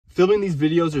Filming these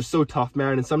videos are so tough,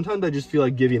 man, and sometimes I just feel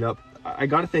like giving up. I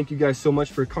gotta thank you guys so much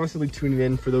for constantly tuning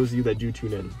in, for those of you that do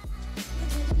tune in.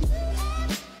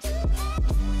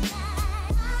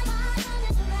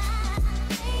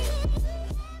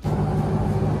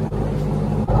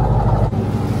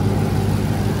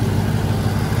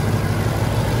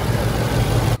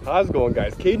 How's it going,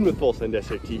 guys? Caden with Full Send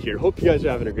SRT here. Hope you guys are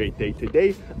having a great day.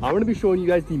 Today, I'm going to be showing you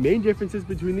guys the main differences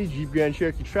between the Jeep Grand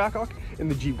Cherokee TRACKHAWK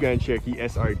and the Jeep Grand Cherokee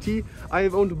SRT. I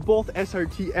have owned both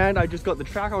SRT and I just got the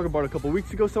TRACKHAWK about a couple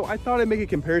weeks ago, so I thought I'd make a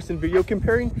comparison video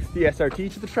comparing the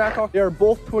SRT to the TRACKHAWK. They are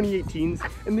both 2018s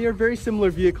and they are very similar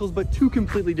vehicles, but two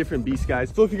completely different beasts,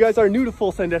 guys. So if you guys are new to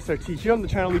Full Send SRT, here on the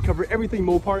channel we cover everything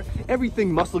Mopar,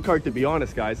 everything muscle car, to be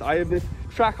honest, guys. I have this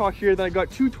TRACKHAWK here, then I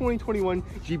got two 2021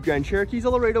 Jeep Grand Cherokees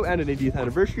Laredo and an 80th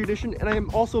anniversary edition, and I am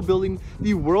also building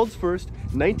the world's first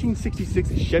 1966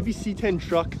 Chevy C10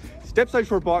 truck step-side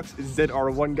short box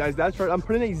ZR1, guys. That's right, I'm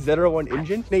putting a ZR1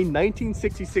 engine in a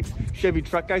 1966 Chevy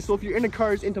truck, guys. So if you're into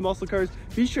cars, into muscle cars,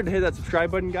 be sure to hit that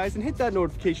subscribe button, guys, and hit that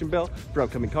notification bell for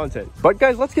upcoming content. But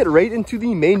guys, let's get right into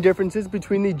the main differences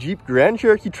between the Jeep Grand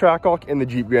Cherokee TRACKHAWK and the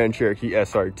Jeep Grand Cherokee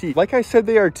SRT. Like I said,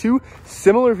 they are two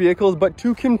similar vehicles, but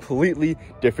two completely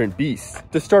different beasts.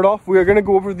 To start off, we are going to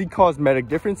go over the cosmetic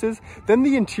differences, then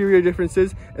the interior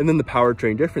differences, and then the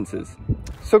powertrain differences.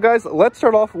 So guys, let's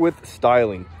start off with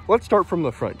styling. Let's start from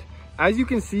the front. As you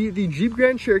can see, the Jeep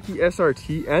Grand Cherokee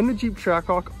SRT and the Jeep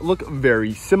TRACKHAWK look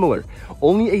very similar.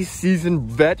 Only a seasoned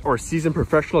vet or seasoned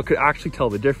professional could actually tell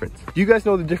the difference. Do you guys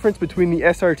know the difference between the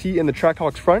SRT and the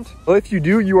TRACKHAWK's front? Well, if you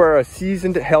do, you are a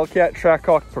seasoned Hellcat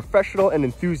TRACKHAWK professional and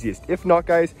enthusiast. If not,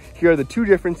 guys, here are the two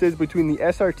differences between the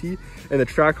SRT and the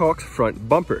TRACKHAWK's front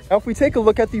bumper. Now, if we take a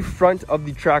look at the front of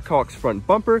the TRACKHAWK's front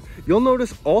bumper, you'll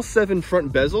notice all 7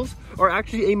 front bezels are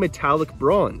actually a metallic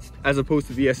bronze, as opposed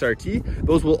to the SRT.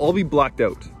 Those will all be blacked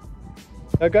out.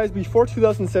 Now guys, before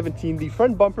 2017, the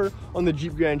front bumper on the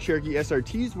Jeep Grand Cherokee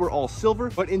SRTs were all silver,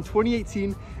 but in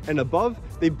 2018 and above,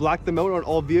 they blacked them out on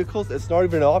all vehicles. It's not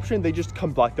even an option, they just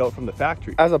come blacked out from the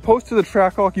factory. As opposed to the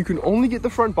TRACKHAWK, you can only get the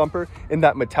front bumper in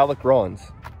that metallic bronze.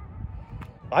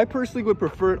 I personally would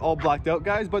prefer it all blacked out,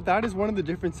 guys, but that is one of the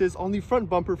differences on the front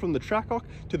bumper from the TRACKHAWK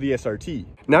to the SRT.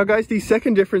 Now guys, the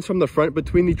second difference from the front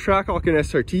between the TRACKHAWK and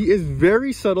SRT is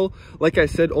very subtle. Like I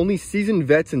said, only seasoned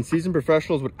vets and seasoned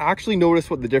professionals would actually notice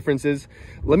what the difference is.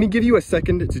 Let me give you a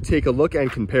second to take a look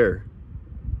and compare.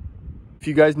 If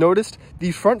you guys noticed,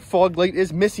 the front fog light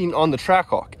is missing on the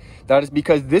TRACKHAWK. That is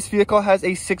because this vehicle has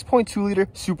a 6.2 liter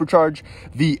supercharged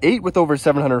V8 with over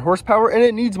 700 horsepower, and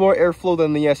it needs more airflow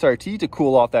than the SRT to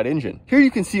cool off that engine. Here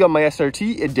you can see on my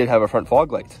SRT, it did have a front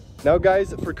fog light. Now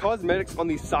guys, for cosmetics on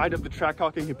the side of the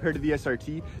TRACKHAWK and compared to the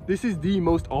SRT, this is the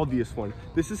most obvious one.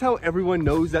 This is how everyone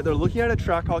knows that they're looking at a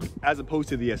TRACKHAWK as opposed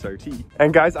to the SRT.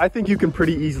 And guys, I think you can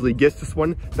pretty easily guess this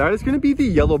one. That is going to be the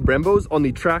yellow Brembos on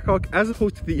the TRACKHAWK as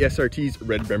opposed to the SRT's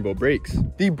red Brembo brakes.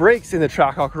 The brakes in the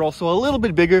TRACKHAWK are also a little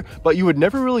bit bigger, but you would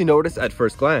never really notice at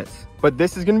first glance. But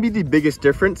this is going to be the biggest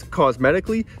difference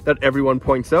cosmetically that everyone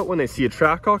points out when they see a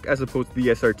TRACKHAWK as opposed to the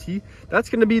SRT.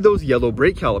 That's going to be those yellow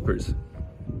brake calipers.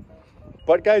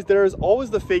 But guys, there is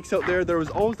always the fakes out there. There was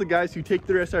always the guys who take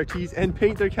their SRTs and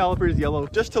paint their calipers yellow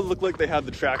just to look like they have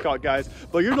the TRACKHAWK, guys.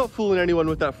 But you're not fooling anyone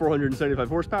with that 475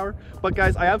 horsepower. But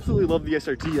guys, I absolutely love the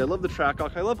SRT. I love the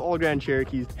TRACKHAWK. I love all Grand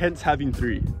Cherokees, hence having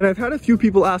 3. And I've had a few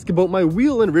people ask about my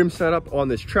wheel and rim setup on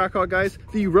this TRACKHAWK, guys.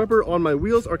 The rubber on my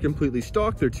wheels are completely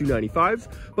stock. They're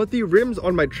 295s. But the rims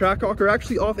on my TRACKHAWK are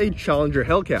actually off a Challenger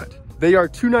Hellcat. They are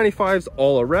 295s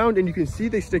all around, and you can see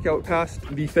they stick out past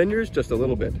the fenders just a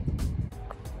little bit.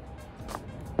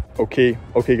 Okay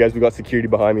guys, we got security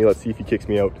behind me. Let's see if he kicks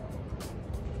me out.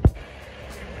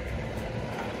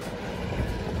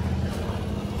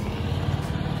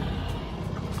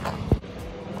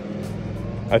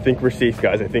 I think we're safe,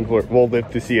 guys. I think we'll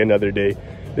live to see another day.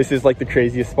 This is like the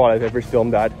craziest spot I've ever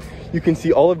filmed at. You can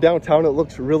see all of downtown. It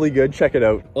looks really good. Check it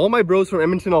out. All my bros from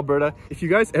Edmonton, Alberta. If you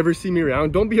guys ever see me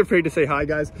around, don't be afraid to say hi,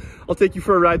 guys. I'll take you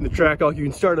for a ride in the TRACKHAWK. You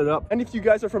can start it up. And if you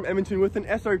guys are from Edmonton with an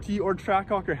SRT or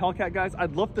TRACKHAWK or Hellcat, guys,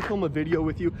 I'd love to film a video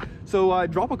with you. So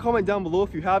drop a comment down below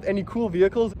if you have any cool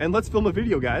vehicles, and let's film a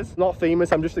video, guys. Not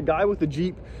famous. I'm just a guy with a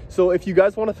Jeep. So if you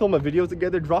guys want to film a video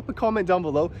together, drop a comment down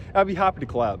below. I'd be happy to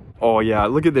collab. Oh yeah,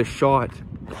 look at this shot.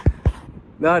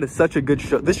 That is such a good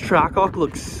shot. This TRACKHAWK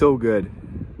looks so good.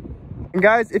 And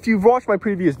guys, if you've watched my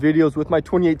previous videos with my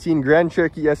 2018 Grand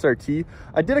Cherokee SRT,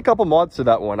 I did a couple mods to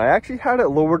that one. I actually had it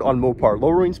lowered on Mopar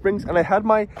lowering springs, and I had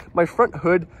my front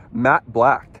hood matte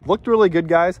black. Looked really good,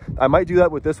 guys. I might do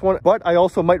that with this one, but I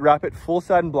also might wrap it full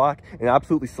satin black and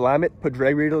absolutely slam it, put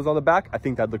drag radials on the back. I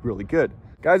think that'd look really good.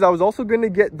 Guys, I was also going to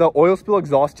get the oil spill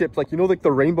exhaust tips, like, you know, like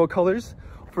the rainbow colors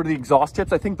for the exhaust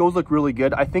tips. I think those look really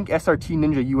good. I think SRT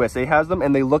Ninja USA has them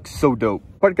and they look so dope.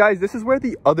 But guys, this is where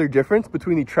the other difference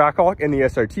between the TRACKHAWK and the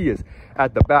SRT is,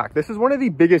 at the back. This is one of the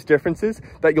biggest differences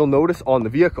that you'll notice on the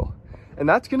vehicle, and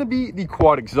that's going to be the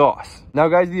quad exhaust. Now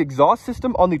guys, the exhaust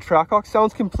system on the TRACKHAWK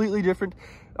sounds completely different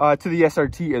to the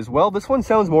SRT as well. This one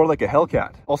sounds more like a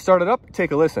Hellcat. I'll start it up,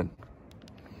 take a listen.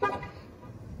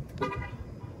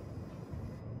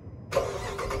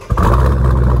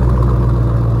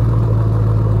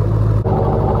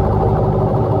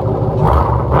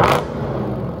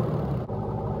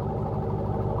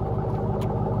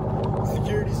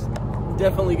 Security's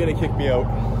definitely gonna kick me out.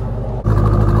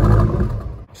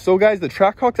 So guys, the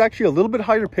TRACKHAWK's actually a little bit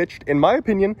higher pitched, in my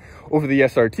opinion, over the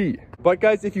SRT. But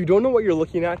guys, if you don't know what you're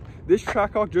looking at, this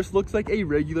TRACKHAWK just looks like a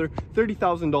regular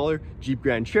 $30,000 Jeep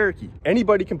Grand Cherokee.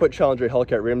 Anybody can put Challenger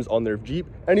Hellcat rims on their Jeep.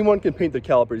 Anyone can paint their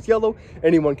calipers yellow.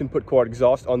 Anyone can put quad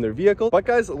exhaust on their vehicle. But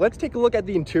guys, let's take a look at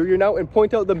the interior now and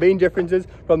point out the main differences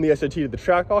from the SRT to the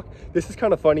TRACKHAWK. This is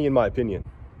kind of funny in my opinion.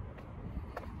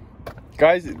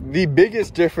 Guys, the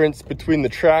biggest difference between the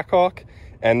TRACKHAWK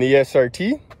and the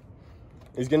SRT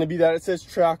is going to be that it says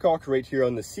TRACKHAWK right here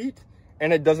on the seat,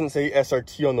 and it doesn't say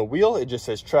SRT on the wheel. It just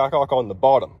says TRACKHAWK on the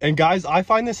bottom. And guys, I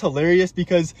find this hilarious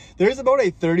because there's about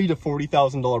a $30,000 to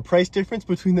 $40,000 price difference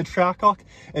between the TRACKHAWK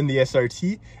and the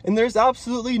SRT, and there's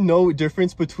absolutely no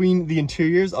difference between the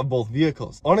interiors of both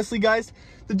vehicles. Honestly guys,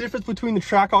 the difference between the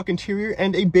TRACKHAWK interior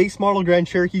and a base model Grand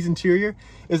Cherokee's interior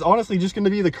is honestly just going to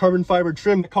be the carbon fiber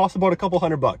trim that costs about a couple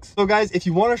 $100. So guys, if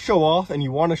you want to show off and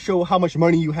you want to show how much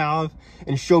money you have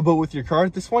and showboat with your car,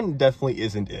 this one definitely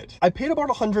isn't it. I paid about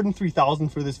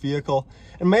 $103,000 for this vehicle,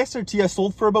 and my SRT I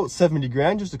sold for about 70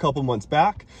 grand just a couple months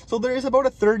back. So there is about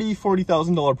a $30,000 to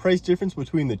 $40,000 price difference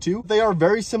between the two. They are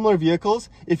very similar vehicles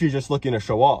if you're just looking to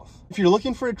show off. If you're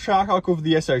looking for a TRACKHAWK over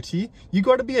the SRT, you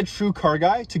got to be a true car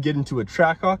guy to get into a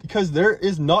TRACKHAWK, because there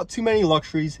is not too many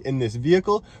luxuries in this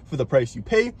vehicle for the price you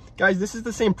pay. Guys, this is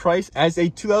the same price as a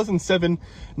 2007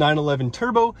 911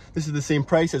 Turbo. This is the same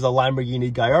price as a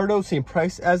Lamborghini Gallardo, same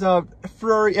price as a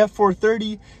Ferrari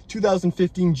F430,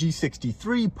 2015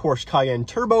 G63, Porsche Cayenne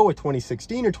Turbo, a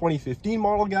 2016 or 2015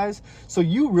 model, guys. So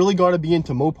you really got to be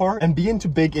into Mopar and be into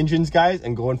big engines, guys,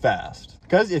 and going fast.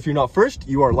 Because if you're not first,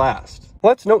 you are last.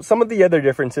 Let's note some of the other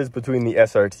differences between the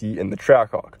SRT and the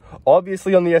TRACKHAWK.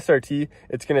 Obviously on the SRT,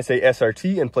 it's going to say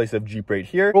SRT in place of Jeep right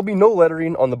here. There will be no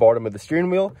lettering on the bottom of the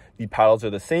steering wheel. The paddles are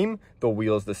the same. The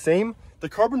wheel is the same. The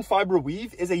carbon fiber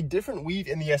weave is a different weave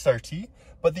in the SRT,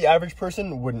 but the average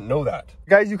person wouldn't know that.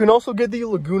 Guys, you can also get the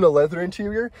Laguna leather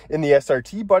interior in the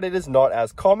SRT, but it is not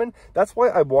as common. That's why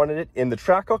I wanted it in the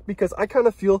TRACKHAWK, because I kind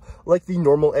of feel like the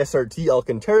normal SRT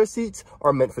Alcantara seats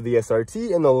are meant for the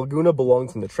SRT and the Laguna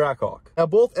belongs in the TRACKHAWK. Now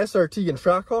both SRT and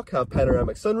TRACKHAWK have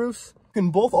panoramic sunroofs. You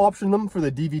can both option them for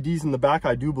the DVDs in the back,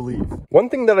 I do believe. One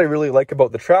thing that I really like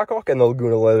about the TRACKHAWK and the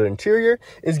Laguna leather interior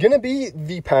is going to be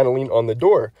the paneling on the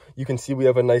door. You can see we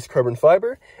have a nice carbon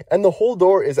fiber, and the whole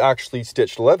door is actually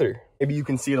stitched leather. Maybe you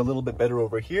can see it a little bit better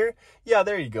over here. Yeah,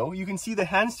 there you go. You can see the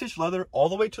hand stitched leather all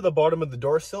the way to the bottom of the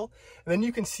door sill, and then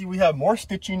you can see we have more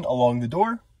stitching along the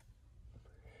door.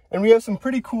 And we have some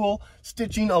pretty cool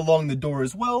stitching along the door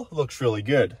as well. It looks really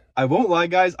good. I won't lie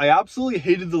guys, I absolutely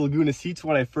hated the Laguna seats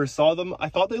when I first saw them. I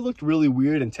thought they looked really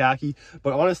weird and tacky,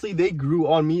 but honestly they grew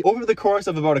on me over the course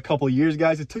of about a couple years,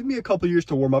 guys. It took me a couple years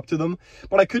to warm up to them,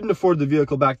 but I couldn't afford the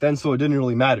vehicle back then, so it didn't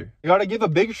really matter. I gotta give a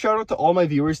big shout out to all my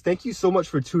viewers. Thank you so much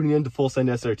for tuning in to Full Send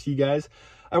SRT, guys.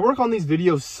 I work on these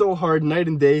videos so hard night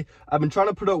and day. I've been trying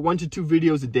to put out 1 to 2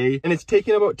 videos a day, and it's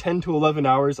taken about 10 to 11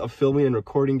 hours of filming and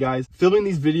recording, guys. Filming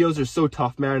these videos are so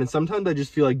tough, man, and sometimes I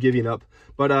just feel like giving up.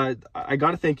 But I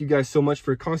gotta thank you guys so much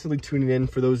for constantly tuning in,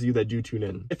 for those of you that do tune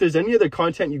in. If there's any other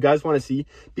content you guys want to see,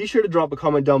 be sure to drop a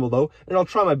comment down below, and I'll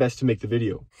try my best to make the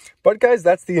video. But guys,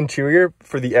 that's the interior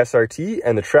for the SRT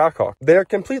and the TRACKHAWK. They are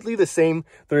completely the same.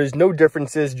 There is no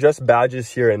differences, just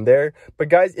badges here and there. But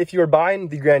guys, if you're buying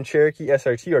the Grand Cherokee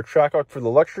SRT or TRACKHAWK for the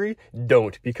luxury,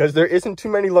 don't, because there isn't too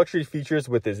many luxury features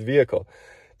with this vehicle.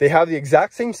 They have the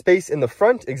exact same space in the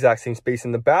front, exact same space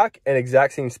in the back, and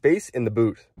exact same space in the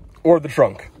boot or the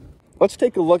trunk. Let's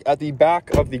take a look at the back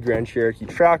of the Grand Cherokee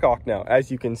TRACKHAWK now. As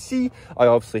you can see, I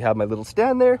obviously have my little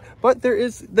stand there, but there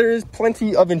is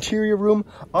plenty of interior room.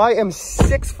 I am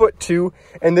 6'2",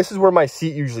 and this is where my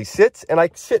seat usually sits, and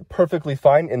I sit perfectly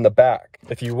fine in the back.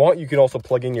 If you want, you can also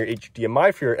plug in your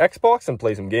HDMI for your Xbox and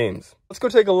play some games. Let's go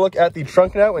take a look at the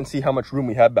trunk now and see how much room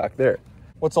we have back there.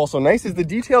 What's also nice is the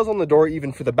details on the door,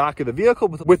 even for the back of the vehicle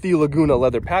with the Laguna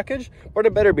leather package, but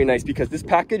it better be nice because this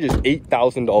package is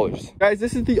 $8,000. Guys,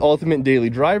 this is the ultimate daily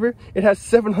driver. It has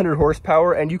 700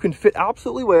 horsepower and you can fit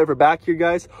absolutely whatever back here,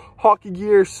 guys. Hockey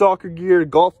gear, soccer gear,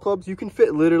 golf clubs, you can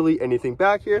fit literally anything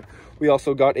back here. We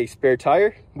also got a spare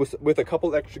tire with a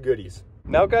couple extra goodies.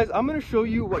 Now guys, I'm going to show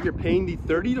you what you're paying the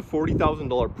 $30,000 to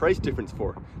 $40,000 price difference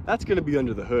for. That's going to be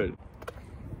under the hood.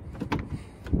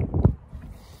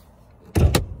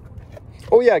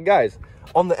 Oh yeah, guys,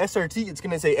 on the SRT, it's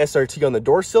going to say SRT on the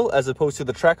door sill as opposed to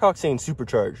the TRACKHAWK saying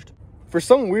supercharged. For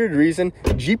some weird reason,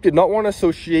 Jeep did not want to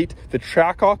associate the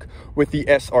TRACKHAWK with the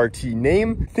SRT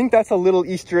name. I think that's a little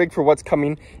Easter egg for what's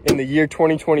coming in the year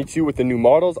 2022 with the new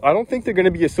models. I don't think they're going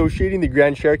to be associating the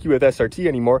Grand Cherokee with SRT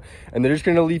anymore, and they're just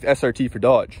going to leave SRT for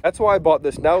Dodge. That's why I bought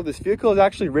this now. This vehicle has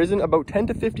actually risen about $10,000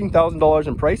 to $15,000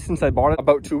 in price since I bought it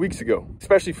about 2 weeks ago,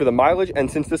 especially for the mileage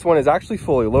and since this one is actually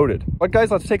fully loaded. But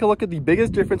guys, let's take a look at the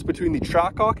biggest difference between the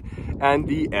TRACKHAWK and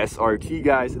the SRT,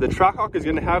 guys. The TRACKHAWK is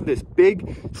going to have this big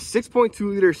 6.2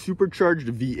 liter supercharged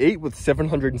V8 with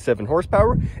 707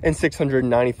 horsepower and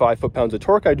 695 foot-pounds of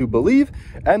torque, I do believe.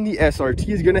 And the SRT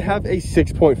is going to have a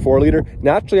 6.4 liter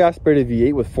naturally aspirated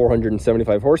V8 with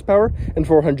 475 horsepower and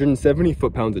 470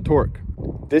 foot-pounds of torque.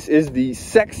 This is the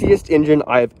sexiest engine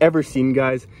I have ever seen,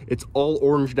 guys. It's all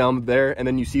orange down there, and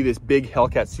then you see this big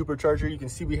Hellcat supercharger. You can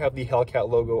see we have the Hellcat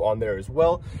logo on there as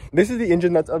well. This is the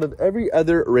engine that's out of every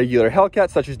other regular Hellcat,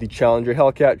 such as the Challenger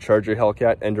Hellcat, Charger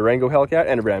Hellcat, and Durango Hellcat,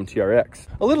 and Ram TRX.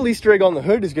 A little Easter egg on the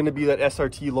hood is going to be that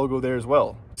SRT logo there as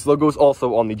well. This logo is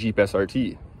also on the Jeep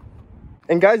SRT.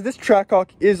 And guys, this TRACKHAWK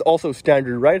is also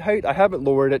standard ride height. I haven't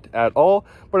lowered it at all,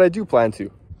 but I do plan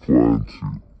to.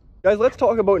 Guys, let's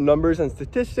talk about numbers and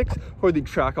statistics for the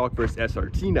TRACKHAWK versus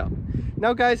SRT now.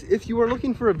 Now guys, if you are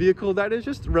looking for a vehicle that is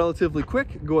just relatively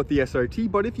quick, go with the SRT,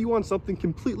 but if you want something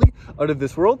completely out of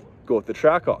this world, go with the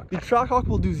TRACKHAWK. The TRACKHAWK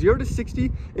will do 0 to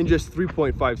 60 in just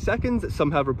 3.5 seconds.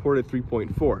 Some have reported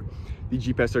 3.4. The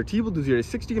Jeep SRT will do 0 to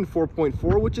 60 in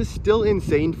 4.4, which is still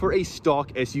insane for a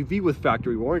stock SUV with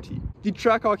factory warranty. The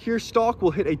TRACKHAWK here stock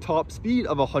will hit a top speed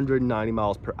of 190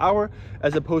 miles per hour,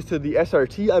 as opposed to the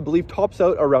SRT, I believe, tops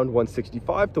out around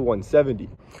 165 to 170.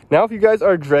 Now, if you guys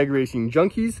are drag racing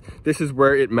junkies, this is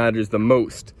where it matters the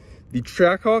most. The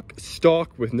TRACKHAWK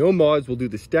stock with no mods will do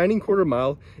the standing quarter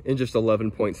mile in just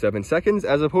 11.7 seconds,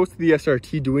 as opposed to the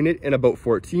SRT doing it in about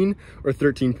 14 or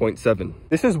 13.7.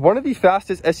 This is one of the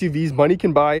fastest SUVs money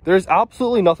can buy. There's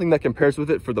absolutely nothing that compares with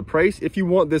it for the price. If you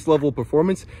want this level of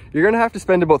performance, you're going to have to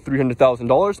spend about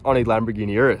 $300,000 on a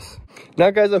Lamborghini Urus. Now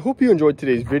guys, I hope you enjoyed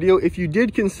today's video. If you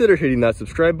did, consider hitting that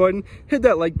subscribe button, hit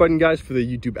that like button, guys, for the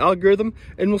YouTube algorithm,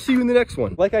 and we'll see you in the next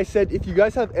one. Like I said, if you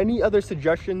guys have any other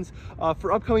suggestions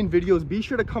for upcoming videos, be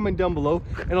sure to comment down below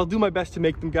and I'll do my best to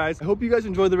make them, guys. I hope you guys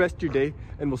enjoy the rest of your day,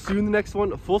 and we'll see you in the next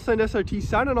one. Full Send SRT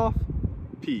signing off.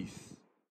 Peace.